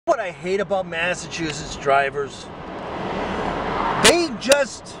What I hate about Massachusetts drivers, they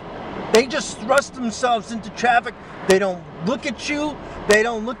just thrust themselves into traffic. They don't look at you. They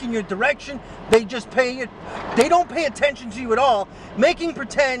don't look in your direction. They don't pay attention to you at all, making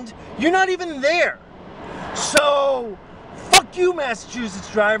pretend you're not even there. So, fuck you,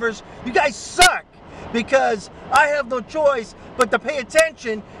 Massachusetts drivers. You guys suck, because I have no choice but to pay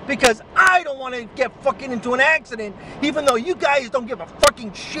attention, because I don't want to get fucking into an accident, even though you guys don't give a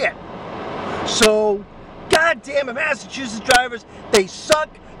fucking shit. So, goddamn it, Massachusetts drivers, they suck,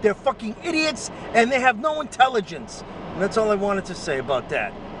 they're fucking idiots, and they have no intelligence. And that's all I wanted to say about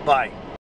that. Bye.